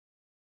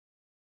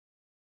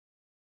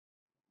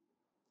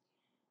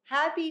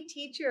Happy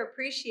Teacher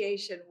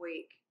Appreciation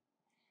Week.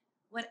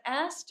 When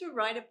asked to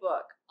write a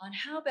book on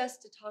how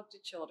best to talk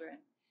to children,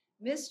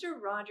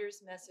 Mr.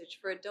 Rogers' message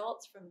for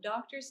adults from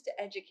doctors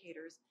to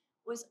educators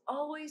was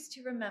always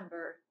to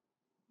remember,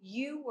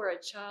 you were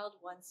a child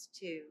once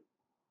too.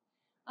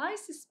 I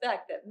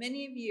suspect that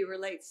many of you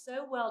relate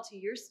so well to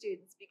your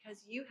students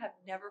because you have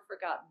never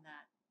forgotten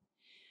that.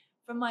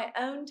 From my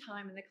own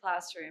time in the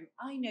classroom,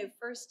 I know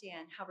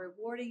firsthand how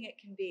rewarding it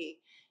can be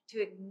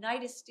to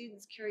ignite a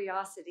student's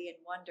curiosity and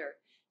wonder,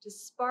 to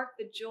spark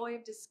the joy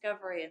of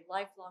discovery and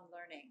lifelong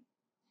learning.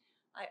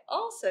 I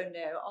also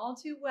know all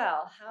too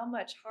well how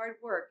much hard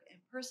work and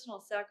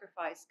personal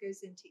sacrifice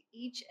goes into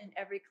each and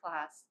every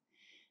class,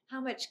 how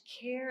much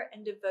care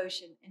and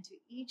devotion into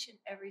each and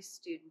every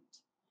student.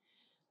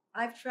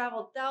 I've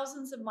traveled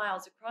thousands of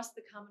miles across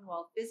the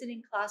Commonwealth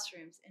visiting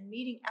classrooms and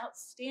meeting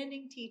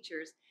outstanding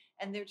teachers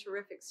and their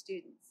terrific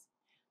students.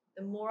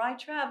 The more I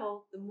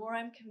travel, the more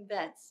I'm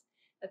convinced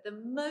that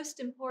the most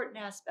important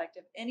aspect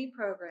of any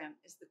program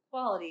is the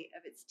quality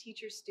of its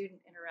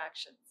teacher-student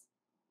interactions.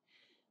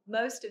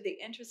 Most of the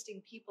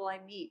interesting people I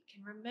meet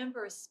can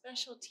remember a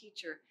special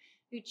teacher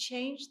who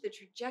changed the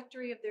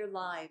trajectory of their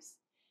lives,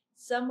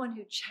 someone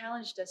who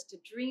challenged us to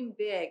dream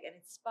big and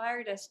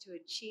inspired us to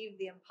achieve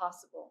the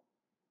impossible.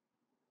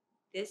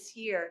 This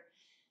year,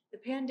 the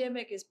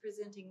pandemic is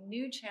presenting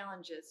new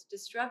challenges,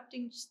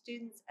 disrupting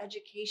students'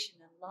 education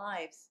and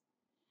lives.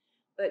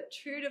 But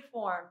true to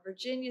form,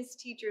 Virginia's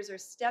teachers are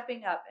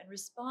stepping up and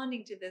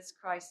responding to this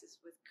crisis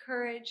with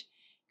courage,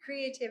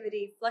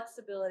 creativity,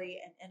 flexibility,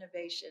 and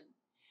innovation.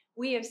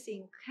 We have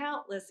seen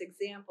countless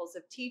examples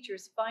of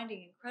teachers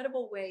finding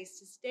incredible ways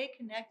to stay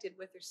connected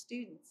with their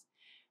students,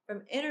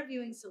 from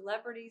interviewing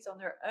celebrities on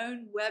their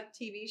own web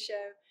TV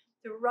show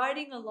to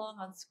riding along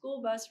on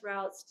school bus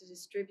routes to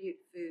distribute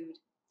food,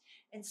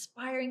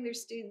 inspiring their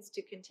students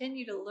to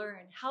continue to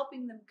learn,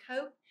 helping them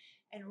cope,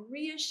 and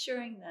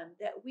reassuring them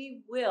that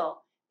we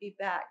will be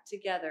back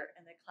together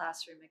in the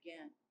classroom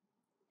again.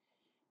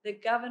 The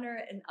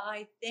governor and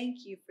I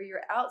thank you for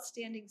your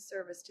outstanding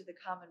service to the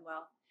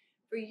Commonwealth,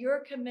 for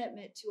your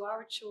commitment to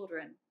our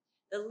children,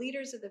 the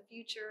leaders of the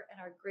future and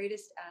our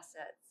greatest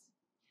assets.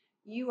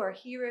 You are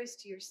heroes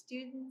to your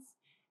students,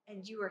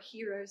 and you are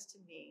heroes to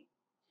me.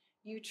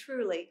 You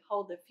truly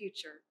hold the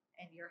future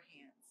in your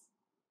hands.